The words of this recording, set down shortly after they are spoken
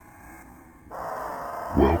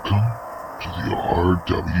Welcome to the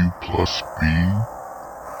RW plus B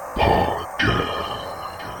podcast.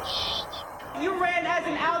 You ran as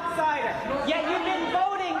an outsider, yet you've been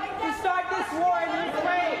voting to start this war in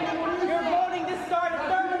Ukraine. You're voting to start a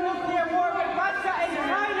third nuclear war with Russia and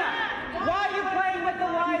China. Why are you playing with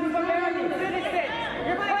the lives of American citizens?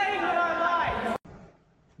 You're playing with our lives.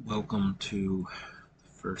 Welcome to the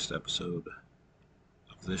first episode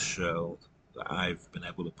of this show that I've been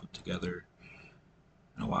able to put together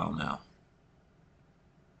in a while now.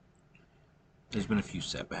 There's been a few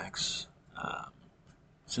setbacks.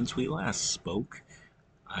 Since we last spoke,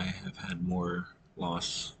 I have had more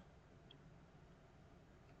loss,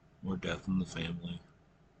 more death in the family,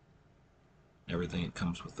 everything that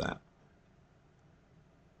comes with that.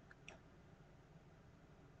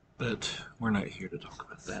 But we're not here to talk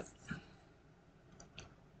about that.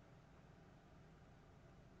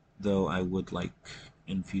 Though I would like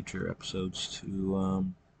in future episodes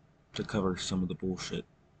to cover some of the bullshit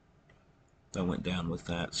that went down with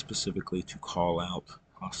that, specifically to call out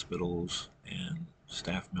hospitals and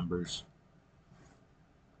staff members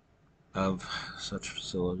of such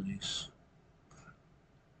facilities.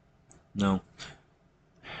 No,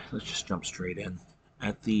 let's just jump straight in.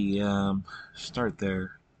 At the start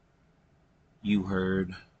there, you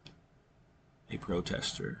heard a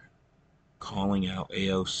protester calling out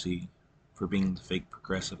AOC for being the fake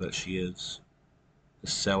progressive that she is, the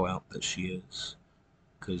sellout that she is.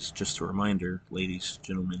 Because just a reminder, ladies,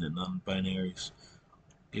 gentlemen, and non-binaries,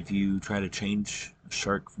 if you try to change a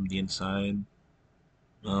shark from the inside,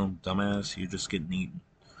 well, dumbass, you're just getting eaten.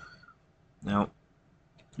 Now,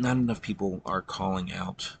 not enough people are calling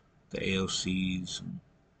out the AOCs and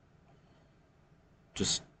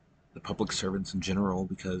just the public servants in general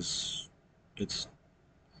because it's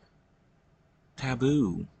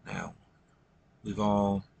taboo now. We've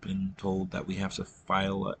all been told that we have to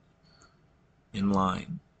file it in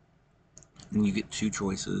line, and you get two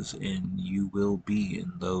choices, and you will be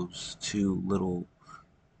in those two little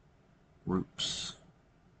groups,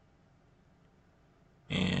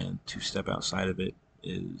 and to step outside of it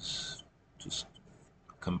is just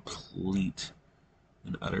complete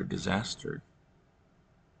and utter disaster.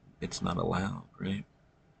 It's not allowed, right?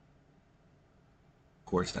 Of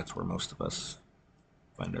course, that's where most of us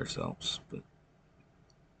find ourselves, but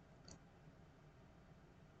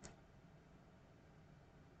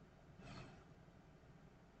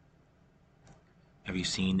have you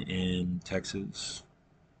seen in Texas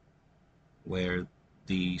where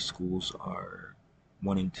the schools are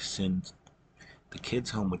wanting to send the kids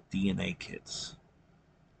home with DNA kits?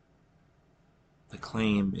 The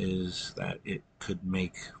claim is that it could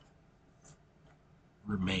make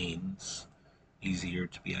remains easier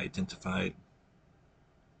to be identified.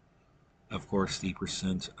 Of course, the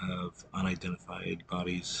percent of unidentified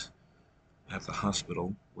bodies at the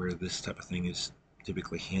hospital where this type of thing is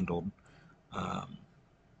typically handled,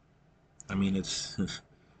 I mean, it's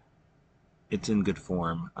it's in good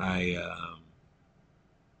form. I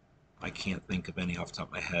can't think of any off the top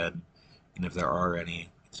of my head, and if there are any,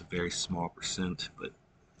 it's a very small percent. But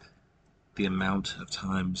the amount of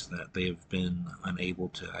times that they have been unable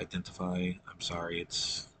to identify, I'm sorry,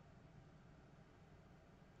 it's.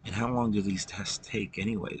 And how long do these tests take,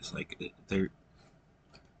 anyways? Like,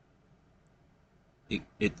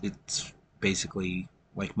 it's basically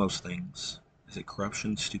like most things. Is it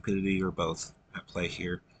corruption, stupidity, or both at play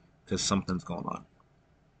here? Because something's going on.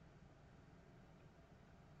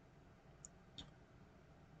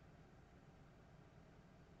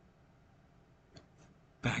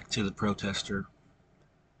 Back to the protester.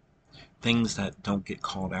 Things that don't get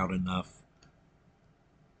called out enough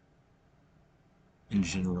in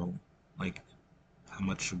general, like how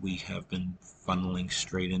much we have been funneling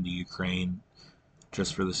straight into Ukraine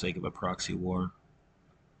just for the sake of a proxy war,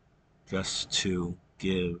 just to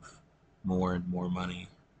give more and more money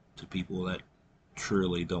to people that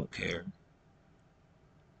truly don't care.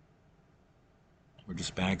 We're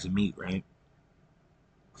just bags of meat, right?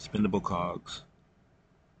 Spendable cogs.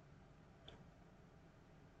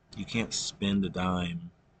 You can't spend a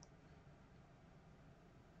dime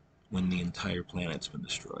when the entire planet's been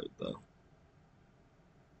destroyed, though.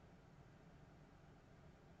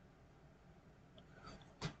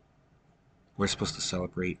 We're supposed to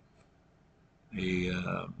celebrate a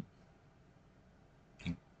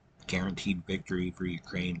guaranteed victory for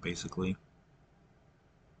Ukraine, basically.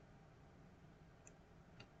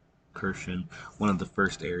 Kherson, one of the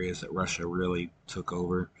first areas that Russia really took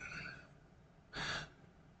over.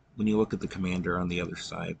 When you look at the commander on the other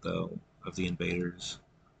side, though, of the invaders,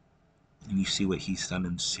 and you see what he's done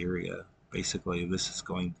in Syria, basically this is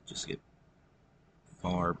going to just get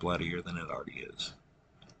far bloodier than it already is.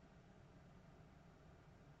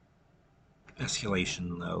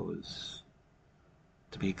 Escalation, though, is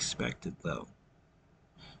to be expected, though.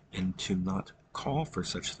 And to not call for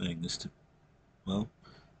such things to, well,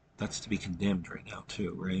 that's to be condemned right now,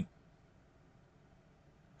 too, right?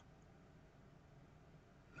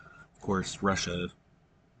 Of course, Russia,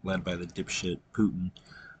 led by the dipshit Putin,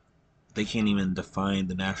 they can't even define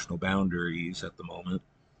the national boundaries at the moment.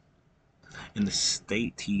 And the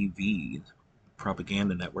state TV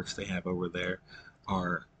propaganda networks they have over there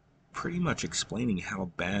are pretty much explaining how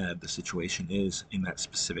bad the situation is in that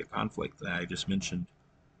specific conflict that I just mentioned.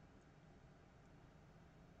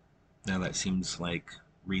 Now that seems like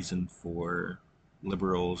reason for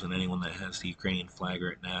liberals and anyone that has the Ukrainian flag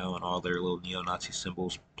right now and all their little neo-Nazi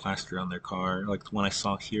symbols plastered on their car, like the one I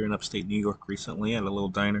saw here in upstate New York recently at a little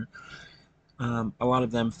diner. A lot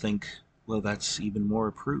of them think, well, that's even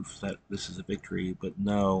more proof that this is a victory. But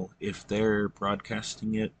no, if they're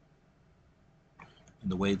broadcasting it in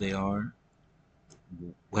the way they are,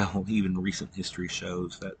 well, even recent history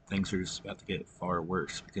shows that things are just about to get far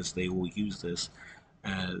worse because they will use this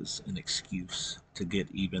as an excuse to get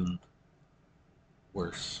even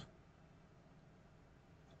worse.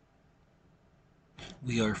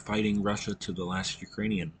 We are fighting Russia to the last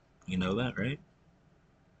Ukrainian. You know that, right?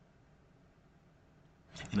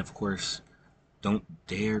 And of course, don't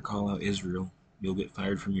dare call out Israel. You'll get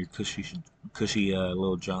fired from your cushy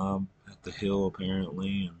little job at the Hill,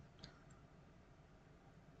 apparently. And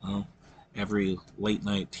well, every late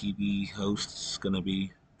night TV host's gonna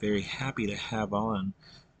be very happy to have on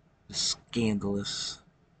the scandalous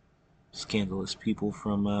people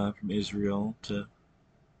from Israel to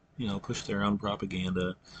push their own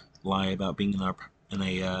propaganda, lie about being in our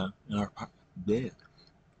bleh,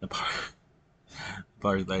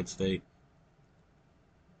 apartheid state.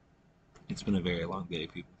 It's been a very long day,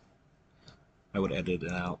 people. I would edit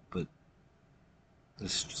it out, but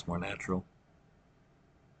this is just more natural.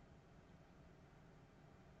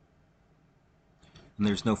 And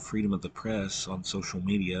there's no freedom of the press on social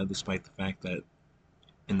media, despite the fact that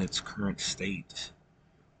in its current state,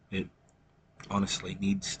 it honestly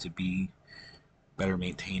needs to be better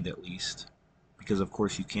maintained at least. Because, of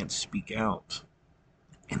course, you can't speak out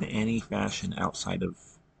in any fashion outside of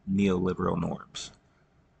neoliberal norms.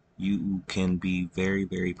 You can be very,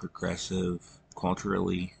 very progressive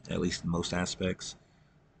culturally, at least in most aspects.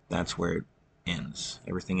 That's where it ends.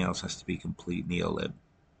 Everything else has to be complete neolib.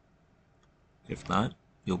 If not,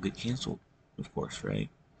 you'll get canceled, of course, right?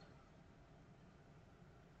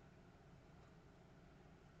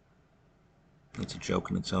 It's a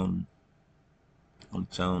joke in its own on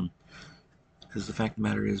its own. Because the fact of the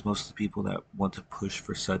matter is, most of the people that want to push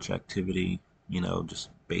for such activity, just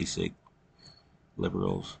basic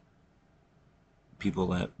liberals, people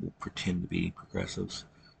that will pretend to be progressives,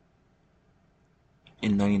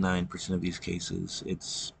 in 99% of these cases,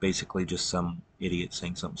 it's basically just some idiot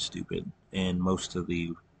saying something stupid. And most of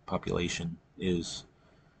the population is,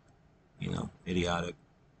 idiotic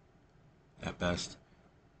at best.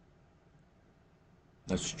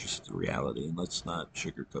 That's just the reality, and let's not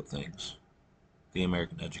sugarcoat things. The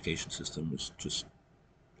American education system is just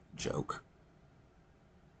a joke.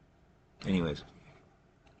 Anyways,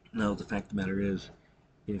 no, the fact of the matter is,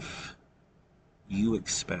 if you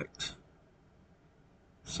expect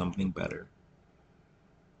something better,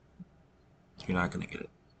 you're not going to get it.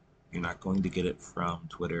 You're not going to get it from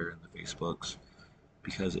Twitter and the Facebooks,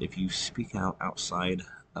 because if you speak out outside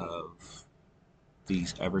of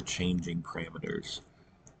these ever-changing parameters,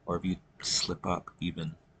 or if you slip up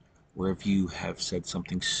even, or if you have said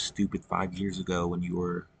something stupid 5 years ago when you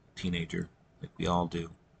were a teenager, like we all do,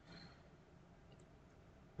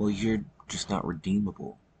 well, you're just not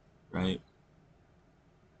redeemable, right?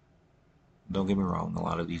 Don't get me wrong, a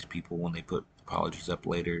lot of these people, when they put apologies up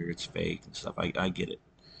later, it's fake and stuff. I get it.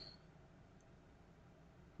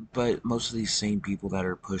 But most of these same people that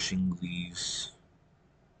are pushing these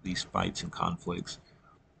fights and conflicts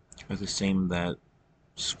are the same that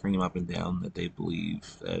scream up and down that they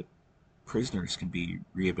believe that prisoners can be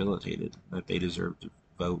rehabilitated, that they deserve to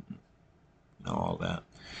vote, and all that.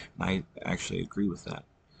 And I actually agree with that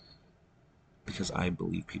because I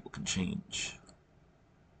believe people can change.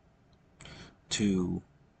 To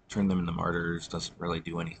turn them into martyrs doesn't really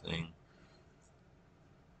do anything.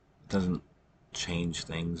 It doesn't change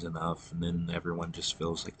things enough, and then everyone just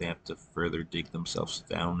feels like they have to further dig themselves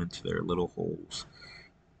down into their little holes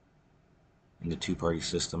in the two-party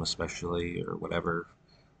system, especially, or whatever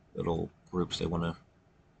little groups they want to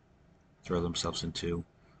throw themselves into.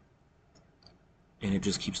 And it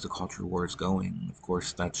just keeps the culture wars going. Of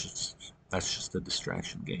course, that's just That's just a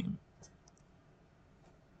distraction game.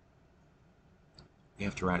 You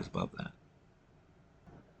have to rise above that.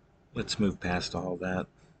 Let's move past all that.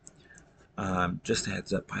 Just a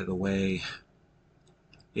heads up, by the way,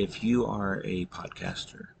 if you are a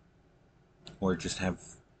podcaster or just have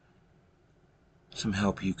some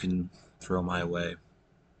help you can throw my way,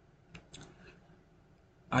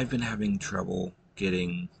 I've been having trouble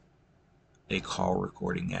getting a call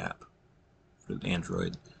recording app for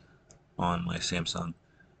Android on my Samsung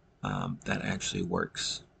that actually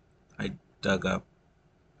works. I dug up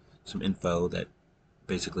some info that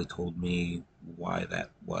basically told me why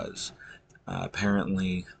that was.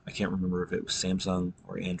 Apparently, I can't remember if it was Samsung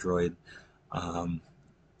or Android. Um,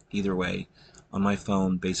 Either way, on my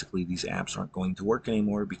phone, basically these apps aren't going to work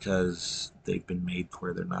anymore because they've been made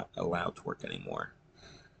where they're not allowed to work anymore.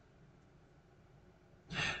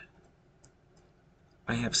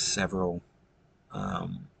 I have several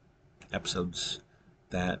um, episodes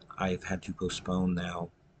that I've had to postpone now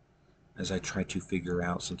as I try to figure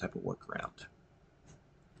out some type of workaround.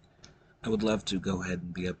 I would love to go ahead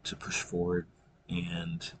and be able to push forward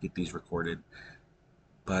and get these recorded,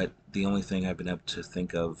 but the only thing I've been able to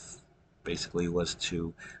think of basically was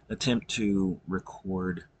to attempt to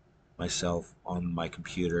record myself on my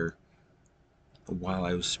computer while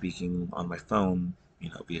I was speaking on my phone,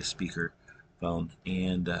 via speaker phone,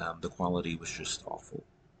 and the quality was just awful.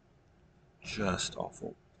 Just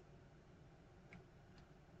awful.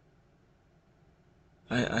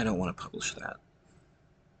 I don't want to publish that.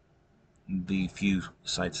 The few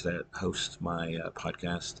sites that host my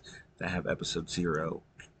podcast that have episode 0,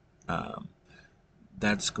 um,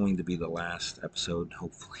 that's going to be the last episode.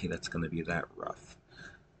 Hopefully, that's going to be that rough.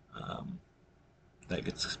 That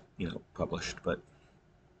gets, published. But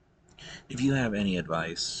if you have any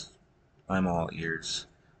advice, I'm all ears.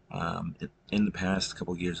 In the past, a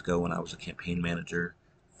couple years ago, when I was a campaign manager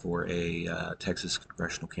for a Texas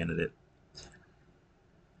congressional candidate,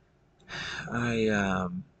 I,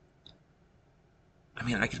 um,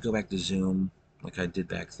 I could go back to Zoom like I did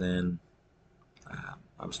back then.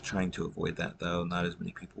 I was trying to avoid that, though. Not as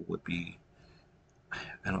many people would be.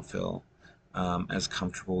 I don't feel as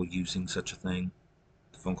comfortable using such a thing.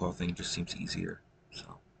 The phone call thing just seems easier. So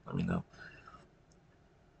let me know.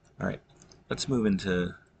 All right, let's move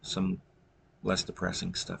into some less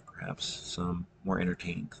depressing stuff, perhaps. Some more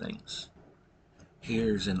entertaining things.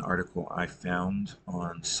 Here's an article I found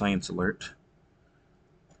on Science Alert.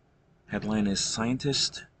 Headline is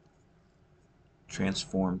Scientist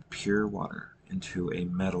Transformed Pure Water into a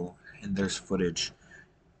Metal, and there's footage.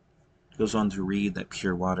 It goes on to read that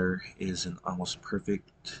pure water is an almost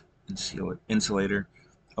perfect insulator.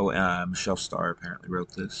 Oh, Michelle Starr apparently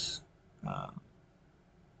wrote this.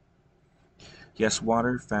 Yes,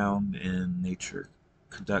 water found in nature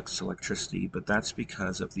conducts electricity, but that's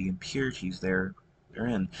because of the impurities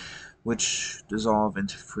therein, which dissolve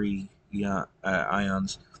into free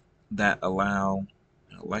ions that allow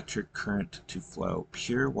an electric current to flow.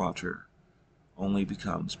 Pure water only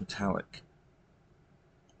becomes metallic,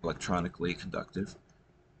 electronically conductive,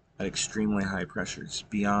 at extremely high pressures,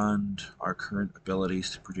 beyond our current abilities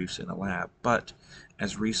to produce in a lab. But,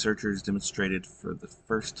 as researchers demonstrated for the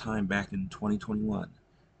first time back in 2021,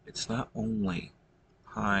 it's not only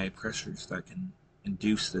high pressures that can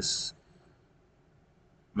induce this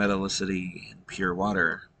metallicity in pure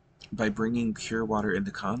water. By bringing pure water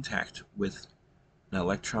into contact with an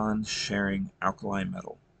electron-sharing alkali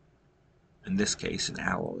metal, in this case an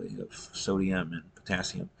alloy of sodium and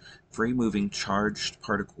potassium, free-moving charged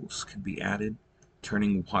particles can be added,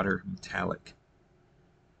 turning water metallic.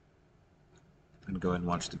 I'm going to go ahead and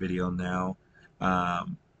watch the video now.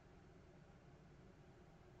 On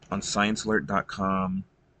sciencealert.com,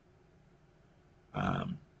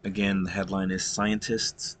 again, the headline is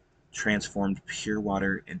Scientists Transformed Pure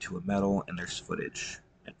Water into a Metal, and there's footage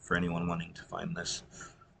for anyone wanting to find this.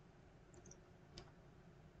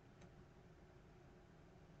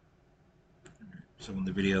 So in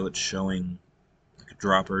the video, it's showing like a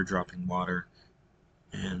dropper dropping water,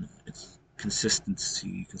 and its consistency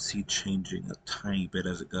you can see changing a tiny bit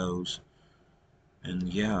as it goes. And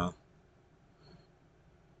yeah,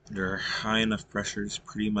 under high enough pressures,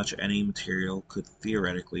 pretty much any material could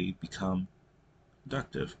theoretically become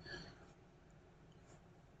conductive.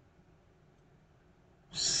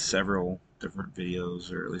 Several different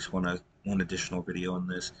videos, or at least one additional video on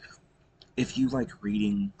this. If you like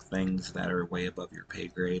reading things that are way above your pay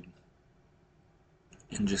grade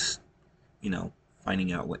and just,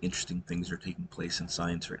 finding out what interesting things are taking place in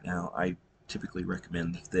science right now, I typically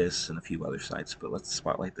recommend this and a few other sites, but let's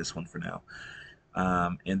spotlight this one for now.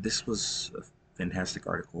 And this was fantastic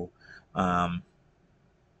article. Um,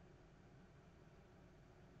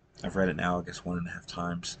 I've read it now, I guess, 1.5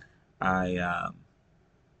 times. I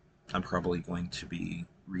I'm probably going to be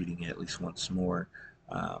reading it at least once more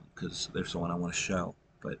because there's the one I want to show.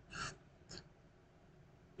 But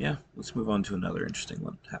yeah, let's move on to another interesting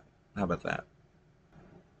one. How about that?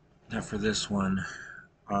 Now, for this one,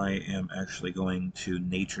 I am actually going to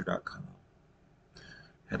nature.com.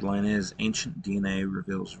 Headline is Ancient DNA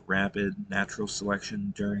Reveals Rapid Natural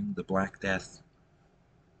Selection During the Black Death.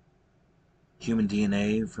 Human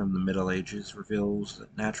DNA from the Middle Ages reveals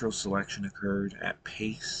that natural selection occurred at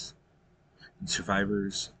pace in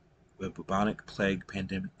survivors of a bubonic plague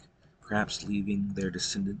pandemic, perhaps leaving their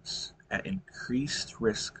descendants at increased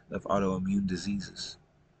risk of autoimmune diseases.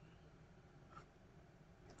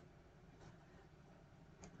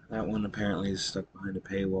 That one apparently is stuck behind a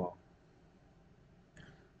paywall.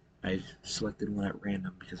 I selected one at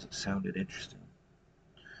random because it sounded interesting.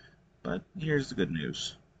 But here's the good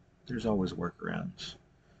news. There's always workarounds.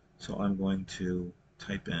 So I'm going to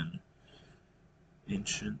type in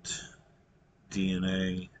ancient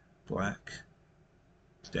DNA Black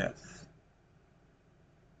Death.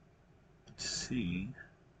 Let's see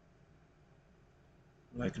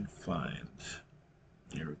what I can find.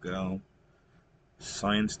 Here we go.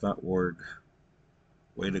 Science.org.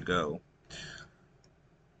 Way to go.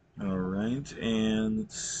 Alright, and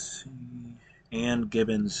let's see. Anne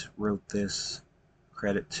Gibbons wrote this.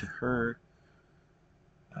 Credit to her.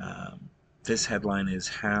 This headline is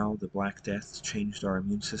How the Black Death Changed Our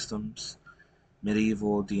Immune Systems.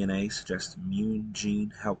 Medieval DNA suggests immune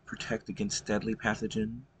gene help protect against deadly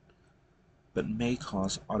pathogen, but may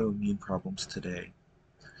cause autoimmune problems today.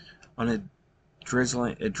 On a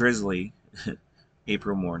drizzly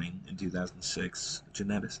April morning in 2006, a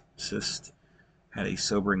geneticist had a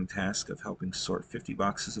sobering task of helping sort 50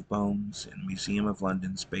 boxes of bones in a Museum of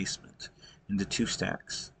London's basement into two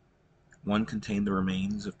stacks. One contained the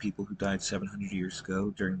remains of people who died 700 years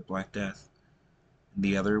ago during the Black Death, and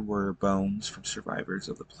the other were bones from survivors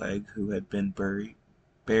of the plague who had been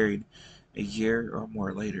buried a year or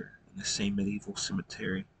more later in the same medieval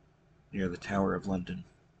cemetery near the Tower of London.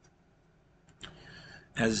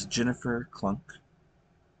 As Jennifer Clunk,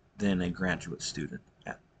 then a graduate student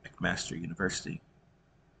at McMaster University,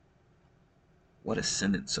 what a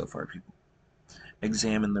sentence so far, people,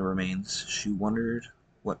 examined the remains, she wondered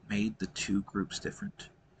what made the two groups different.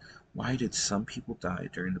 Why did some people die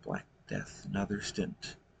during the Black Death and others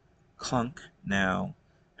didn't? Clunk, now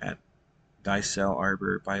at Dicel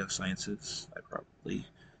Arbor Biosciences, I probably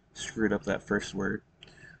screwed up that first word,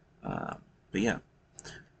 but yeah,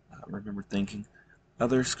 I remember thinking,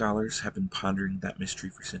 other scholars have been pondering that mystery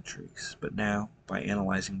for centuries, but now, by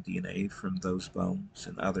analyzing DNA from those bones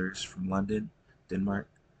and others from London, Denmark,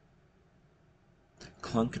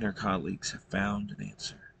 Clunk and her colleagues have found an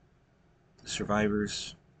answer. The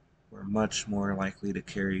survivors were much more likely to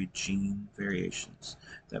carry gene variations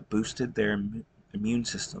that boosted their immune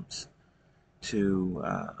systems to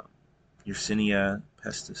Yersinia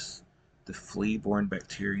pestis, the flea-borne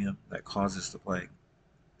bacterium that causes the plague.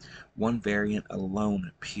 One variant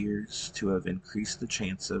alone appears to have increased the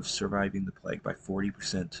chance of surviving the plague by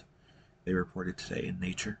 40%, they reported today in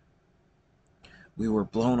Nature. We were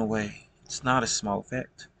blown away. It's not a small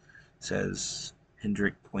effect, says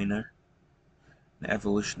Hendrik Poiner, an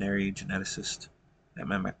evolutionary geneticist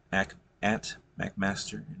at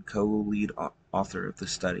McMaster and co-lead author of the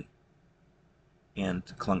study, and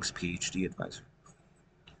Klunk's PhD advisor.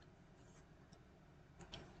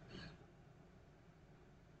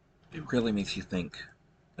 It really makes you think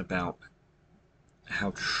about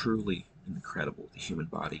how truly incredible the human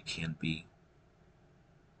body can be,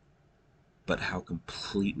 but how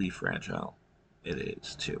completely fragile it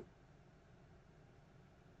is too.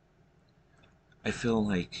 I feel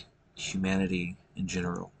like humanity in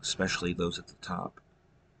general, especially those at the top,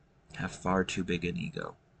 have far too big an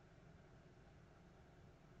ego.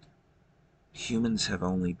 Humans have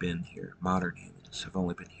only been here, modern humans have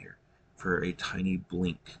only been here for a tiny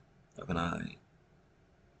blink of an eye.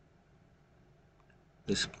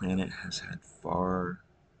 This planet has had far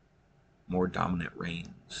more dominant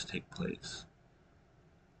reigns take place.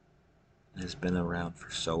 It has been around for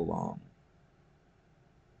so long.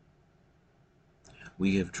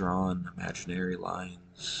 We have drawn imaginary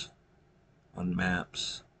lines on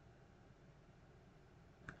maps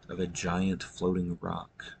of a giant floating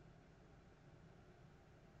rock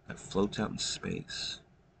that floats out in space.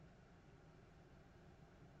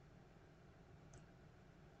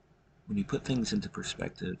 When you put things into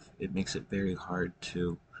perspective, it makes it very hard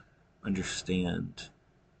to understand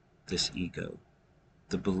this ego,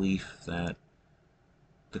 the belief that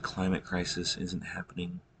the climate crisis isn't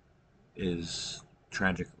happening is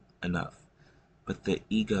tragic enough, but the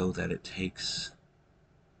ego that it takes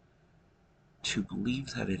to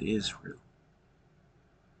believe that it is real,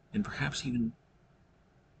 and perhaps even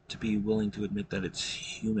to be willing to admit that it's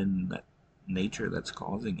human nature that's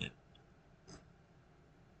causing it,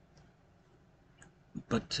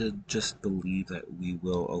 but to just believe that we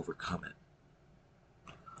will overcome it,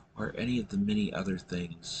 or any of the many other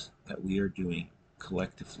things that we are doing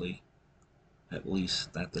collectively, at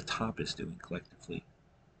least that the top is doing collectively,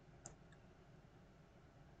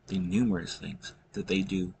 the numerous things that they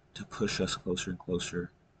do to push us closer and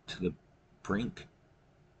closer to the brink.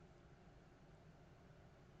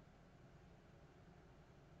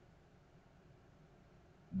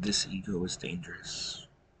 This ego is dangerous,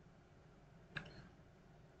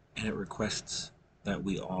 and it requests that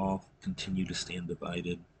we all continue to stand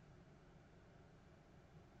divided.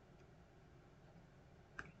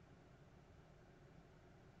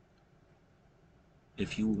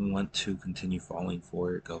 If you want to continue falling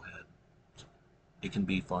for it, go ahead. It can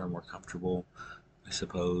be far more comfortable, I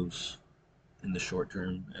suppose, in the short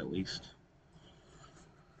term at least.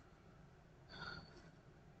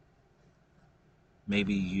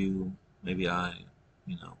 Maybe you, maybe I,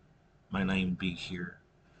 might not even be here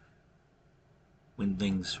when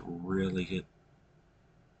things really get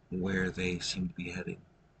where they seem to be heading.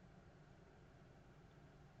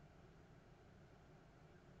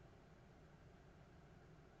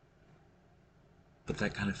 But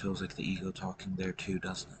that kind of feels like the ego talking there too,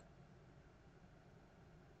 doesn't it?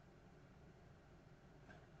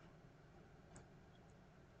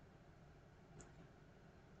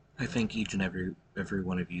 I thank each and every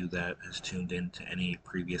one of you that has tuned in to any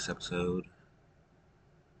previous episode,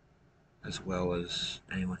 as well as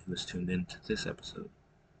anyone who has tuned in to this episode.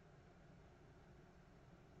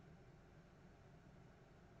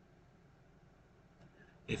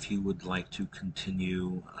 If you would like to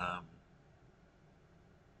continue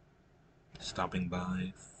stopping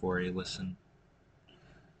by for a listen,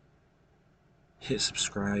 hit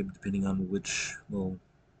subscribe depending on which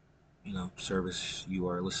service you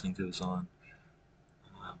are listening to this on.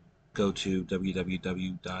 Go to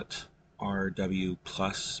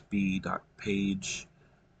www.rwplusb.page,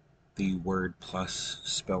 the word plus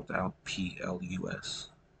spelled out PLUS.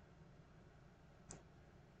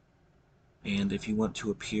 And if you want to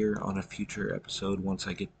appear on a future episode once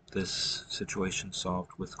I get this situation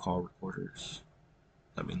solved with call recorders,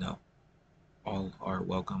 let me know. All are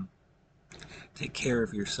welcome. Take care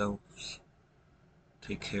of yourselves.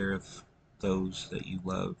 Take care of those that you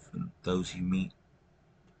love and those you meet.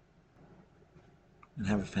 And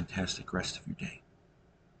have a fantastic rest of your day.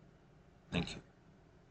 Thank you.